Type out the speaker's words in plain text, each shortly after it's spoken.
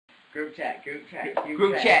Group chat. Group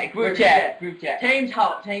chat. Teams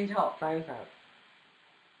hot. Time's out.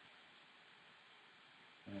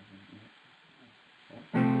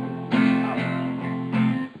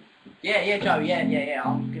 Yeah, Joe, yeah.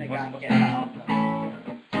 I'm gonna go and get that after.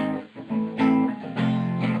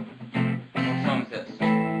 What song is this?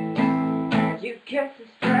 You cast a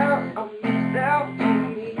spell on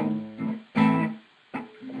me.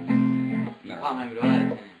 No. Can't remember the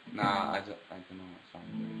words. Nah, I don't know what song.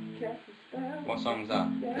 What song's that?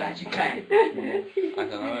 Glad you came. I don't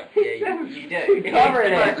know it. Yeah, you do.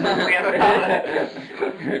 Covering it.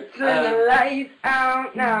 Turn the lights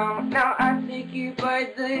out now. Now I take you by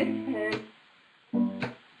the hand.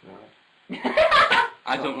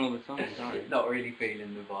 I don't know the song, sorry. Not really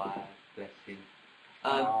feeling the vibe. Bless you.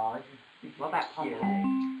 What about Pompeii?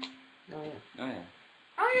 Yeah. Oh yeah.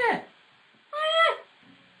 Oh yeah.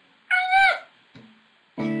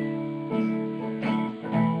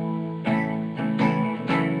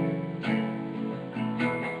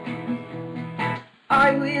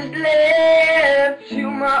 I was left to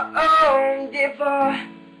my own devices.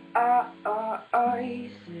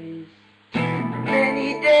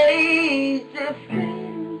 Many days to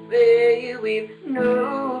spend with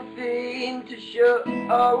nothing to show.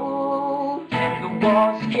 The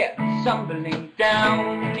walls kept tumbling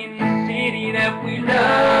down in the city that we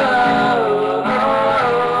love.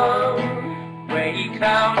 Gray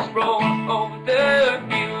clouds roll over the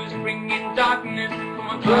hills, bringing darkness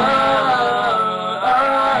from above.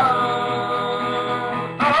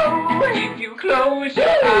 If you close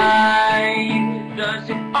your eyes, does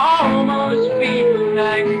it almost feel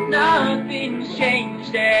like nothing's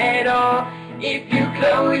changed at all? If you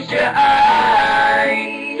close your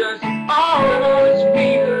eyes, does it almost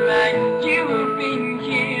feel like you've been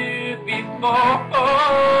here before?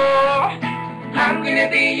 I'm gonna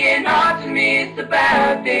be an optimist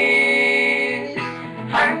about this.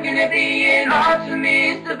 I'm gonna be an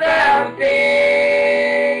optimist about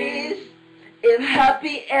this. If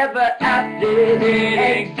happy ever after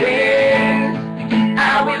exists,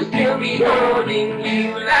 I will still be holding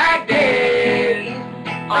you like this.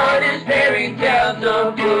 All this fairy tales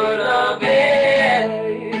are full of it.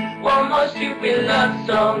 One more stupid love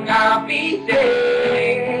song I'll be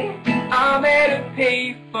singing. I'm at a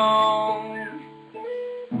payphone.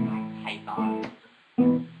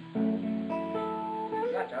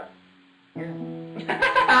 I'm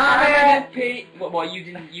at a pay. What? You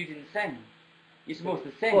didn't sing. You're supposed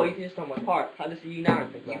to sing. Oh, you just on my part. I listen to you now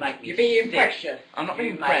and think You that. make me You're being sick. precious. I'm not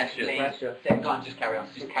being precious. Precious. Go on, just carry on.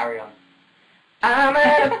 Just carry on. I'm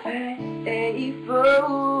at a payphone.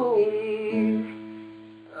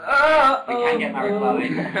 Oh, We can get married, Chloe.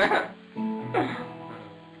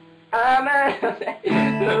 I'm at a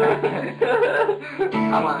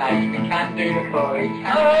Come on, lads. We can do the boy.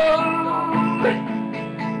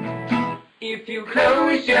 If you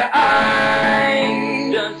close your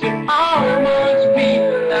eyes, does it almost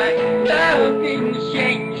feel like nothing's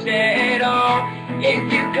changed at all?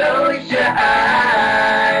 If you close your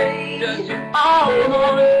eyes, does it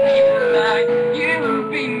almost feel like you've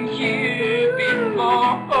been here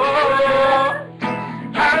before?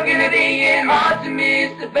 I'm gonna be an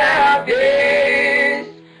optimist about this.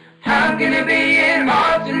 I'm gonna be an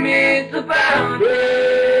optimist about this.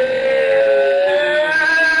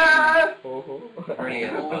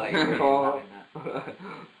 Brilliant.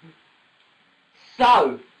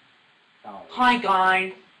 So, Hi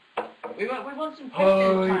guys. We want some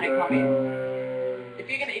questions trying to come in. If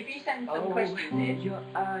you send some questions in,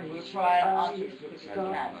 we'll try and answer as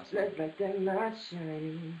quick as we can.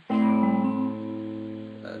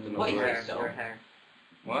 What is this song? Your hair.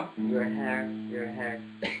 What? Your hair.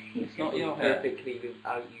 It's not your hair. Perfectly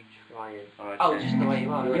without you trying. Oh, just the way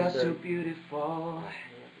you are. You're so beautiful,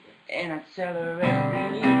 and I tell her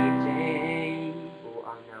every day. Oh,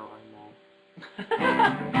 I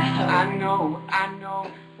know. I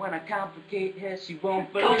know. When I complicate her, she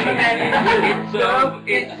won't believe it.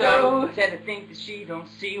 It's so. Tell her think that she don't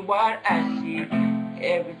see what I see.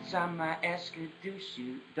 Every time I ask her,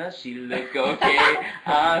 does she look okay?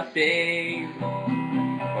 I say,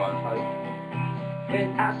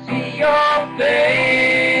 when I see your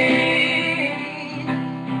face,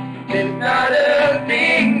 there's not a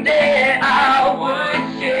thing that I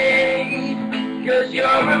would change. 'Cause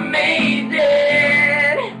you're amazing,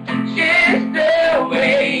 just the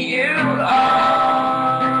way you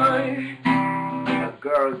are.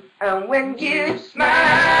 Girl, and when you smile,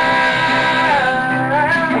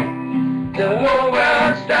 the whole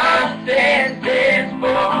world stops dancing for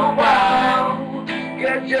a while.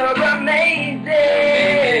 'Cause you're amazing,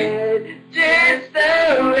 just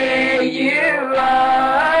the way you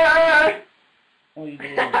are.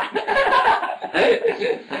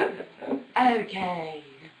 Okay.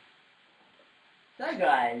 So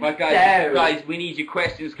guys. Right, guys, we need your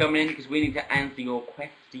questions coming in because we need to answer your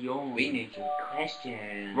questions. We need your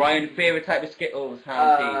questions. Ryan, favourite type of Skittles?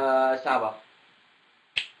 How Sour.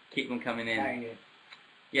 keep them coming in. Very good.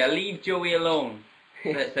 Yeah, leave Joey alone.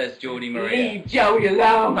 That says Jodie Maria. Leave Joey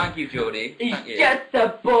alone. Thank you, Jodie. He's Thank you. just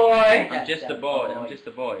a boy. I'm just a boy. I'm just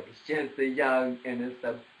a boy. He's just a young,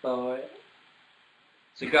 innocent boy.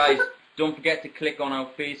 So guys, don't forget to click on our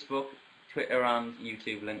Facebook, Twitter and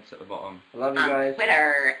YouTube links at the bottom. I love you guys.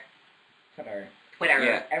 Twitter.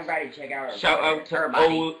 Yeah. Everybody check out our Shout out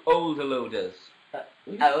to older loaders.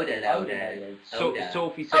 Oders.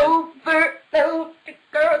 Sophie says. Overload the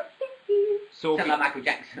girl. Sophie. Sound like Michael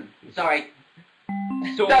Jackson. Sorry.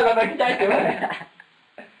 So, Sound like Michael Jackson.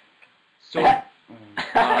 so, no,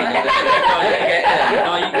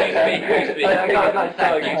 you speak. You speak.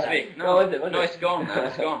 No, it's gone now.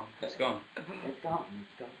 It's gone. It's gone.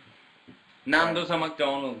 Nando's or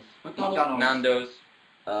McDonald's? McDonald's. Nando's.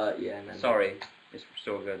 Yeah, man. Sorry, it's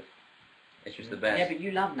so good. It's just the best. Yeah, but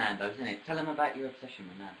you love Nando's, innit? Tell them about your obsession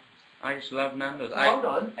with Nando's. I just love Nando's. Hold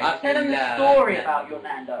on. I Tell them the love story Nando's. about your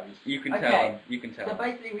Nando's. You can Okay. tell. You can tell. So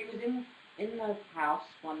basically, we was in the house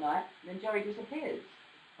one night, and then Joey disappears,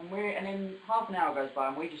 and then half an hour goes by,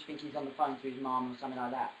 and we just think he's on the phone to his mum or something like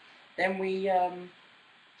that. Then we all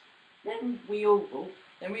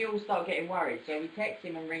start getting worried. So we text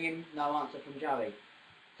him and ring him, no answer from Joey.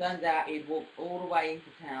 Turns out he'd walked all the way into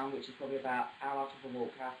town, which is probably about hour of a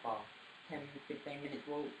walk. How far? 10, 15 minutes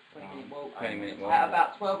walk, 20-minute walk. 20-minute walk. At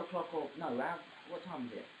about 12 o'clock or no, what time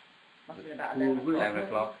was it? Must have been about 11 o'clock. 11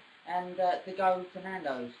 o'clock. And to go to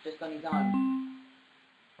Nando's just on his own.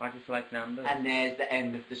 I just like Nando's. And there's the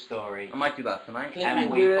end of the story. I might do that tonight. And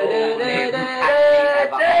we all live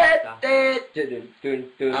happily ever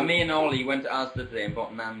after. Me and Ollie went to Asda today and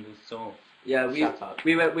bought Nando's sauce. Yeah, Shut up.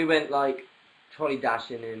 we went like trolley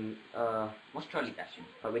dashing and What's trolley dashing?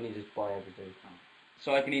 like we need to just buy everything.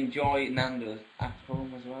 So I can enjoy Nando's at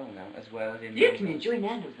home as well now, as well as in You Nando's. can enjoy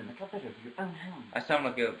Nando's in the comfort of your own home. I sound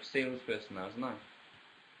like a salesperson now, doesn't I?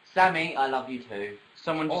 Sammy, I love you too.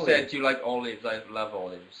 Someone just Olives. said, do you like olives? I love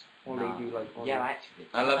olives. Or No. do you like olives? Yeah, actually.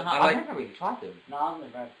 I love- I've I like- never really tried them. No, I've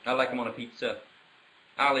never had. I like them on a pizza.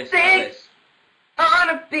 Alice, Sing! Alice. On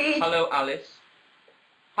a beach. Hello, Alice.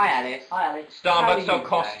 Hi, Alice. Hi, Alex. How Starbucks do or you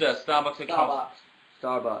Costa? Starbucks or Costa?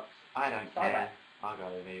 Starbucks. I don't Starbucks. care. I'll go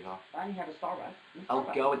with either. I only have a Starbucks. I'll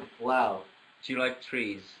go with the flow. Do you like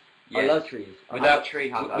trees? I love trees. Without tree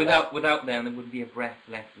hugger. without them, there wouldn't be a breath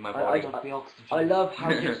left in my body. The oxygen. I love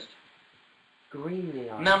how just green they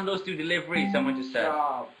are. Nando's do delivery, someone just said.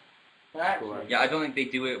 Stop. That's Cool. Yeah, I don't think they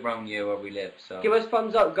do it around here where we live, so. Give us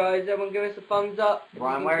thumbs up, guys. Everyone give us a thumbs up.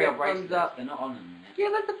 Brian, If where are you your give thumbs bracelets? up. They're not on them, innit?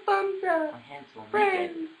 Give us a thumbs up. My hands will make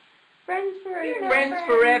Friends. it. Friends forever. Friends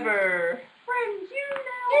forever. Friends, you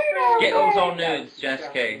know. Skittles or nudes, Jess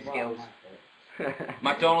K. Skills.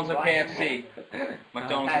 McDonald's or KFC?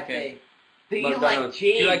 McDonald's or KFC. Do you like McDonald's.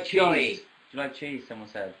 cheese? Do you like cheese? Joey? Do you like cheese? Someone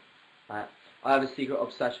said. I have a secret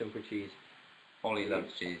obsession for cheese. Ollie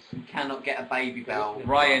loves cheese. You cannot get a baby bell.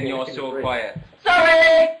 Ryan, you're so quiet.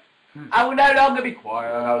 Sorry! I will no longer be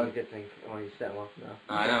quiet. That was a good thing. Oh, you set him off now.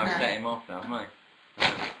 I know, I set him off now, haven't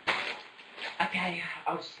I? Okay,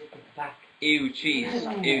 I'll just slip it back. Ew, cheese.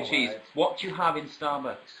 Ew, cheese. What do you have in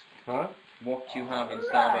Starbucks? Huh? What do you have in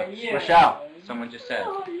Starbucks? Yeah. Michelle. Someone just said.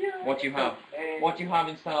 What do you have? What do you have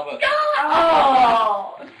in Starbucks?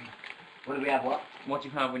 Oh! What do we have? What? What do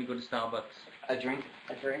you have when you go to Starbucks? A drink?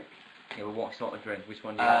 A drink? Yeah, well, what sort of drink? Which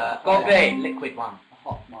one do you have? Coffee. Liquid one. A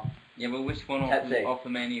hot one. Yeah, well, which one Pepsi. off the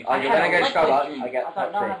menu? I When I go to Starbucks, I get I Pepsi.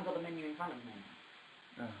 don't know, I haven't got the menu in front of me.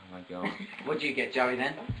 Oh my god. What do you get, Joey,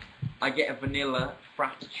 then? I get a vanilla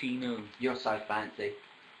frappuccino. You're so fancy.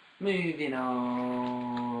 Moving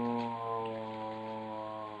on.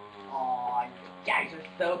 Oh, you guys are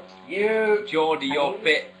so cute. Geordie, you're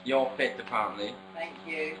fit. You're fit, apparently. Thank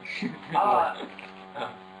you. Oh.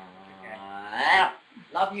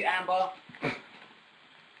 Love you, Amber.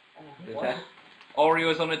 What?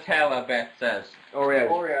 Oreos on Nutella, Beth says.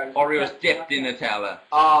 Oreos. Oreos dipped in Nutella.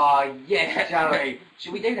 Oh, yes, Joey.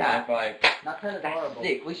 Should we do High that? five. Nutella's That's horrible.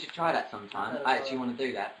 sick. We should try that sometime. Nutella's I actually horrible. want to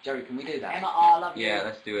do that. Joey, can we do that? Emma, I love you. Yeah,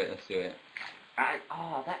 let's do it. Let's do it.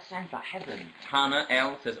 Oh, that sounds like heaven. Hannah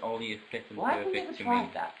L says Ollie is fit and Why have we never perfect to me.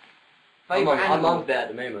 tried that? I'm Favourite on animal? bed at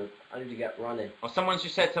the moment. I need to get running. Well, someone's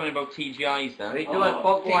just said something about TGI's then. We do it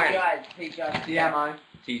for quiet. TGI's. Diamo.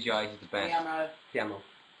 TGI's is the best. Tiamo. Tiamo.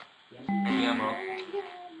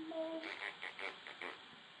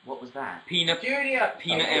 What was that? Peanut Julia.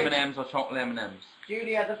 M&M's or chocolate M&M's?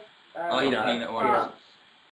 Julia, the... I like peanut ones.